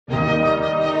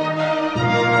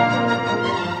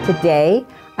Today,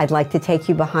 I'd like to take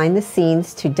you behind the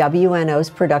scenes to WNO's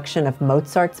production of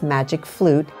Mozart's Magic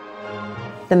Flute.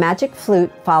 The Magic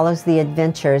Flute follows the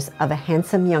adventures of a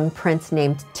handsome young prince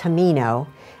named Tamino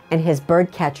and his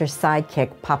birdcatcher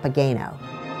sidekick, Papageno.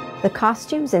 The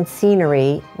costumes and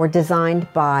scenery were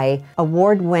designed by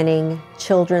award-winning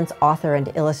children's author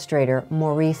and illustrator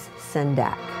Maurice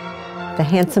Sendak. The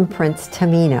handsome prince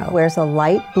Tamino wears a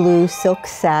light blue silk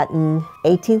satin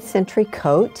 18th century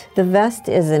coat. The vest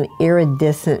is an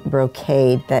iridescent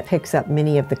brocade that picks up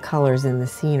many of the colors in the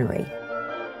scenery.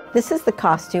 This is the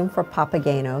costume for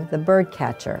Papageno, the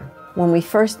birdcatcher. When we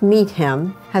first meet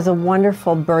him, has a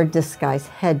wonderful bird disguise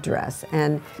headdress,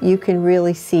 and you can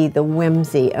really see the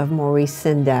whimsy of Maurice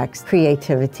Sendak's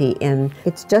creativity, and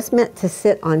it's just meant to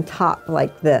sit on top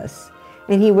like this.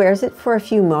 And he wears it for a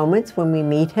few moments when we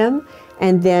meet him,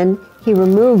 and then he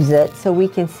removes it so we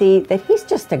can see that he's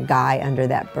just a guy under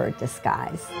that bird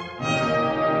disguise.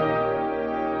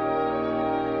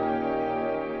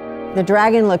 The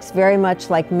dragon looks very much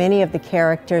like many of the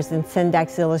characters in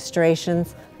Sendak's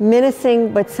illustrations,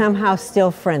 menacing but somehow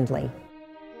still friendly.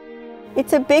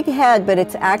 It's a big head, but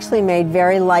it's actually made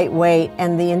very lightweight,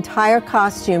 and the entire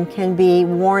costume can be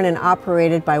worn and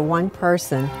operated by one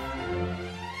person.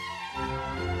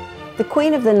 The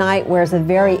Queen of the Night wears a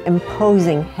very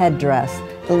imposing headdress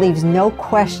that leaves no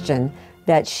question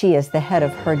that she is the head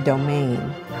of her domain.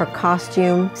 Her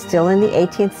costume, still in the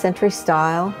 18th century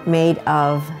style, made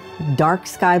of dark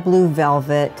sky blue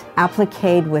velvet,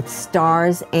 appliqued with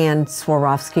stars and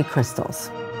Swarovski crystals.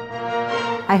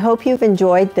 I hope you've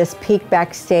enjoyed this peek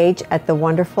backstage at the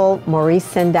wonderful Maurice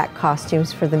Sendak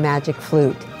costumes for the Magic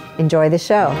Flute. Enjoy the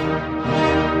show.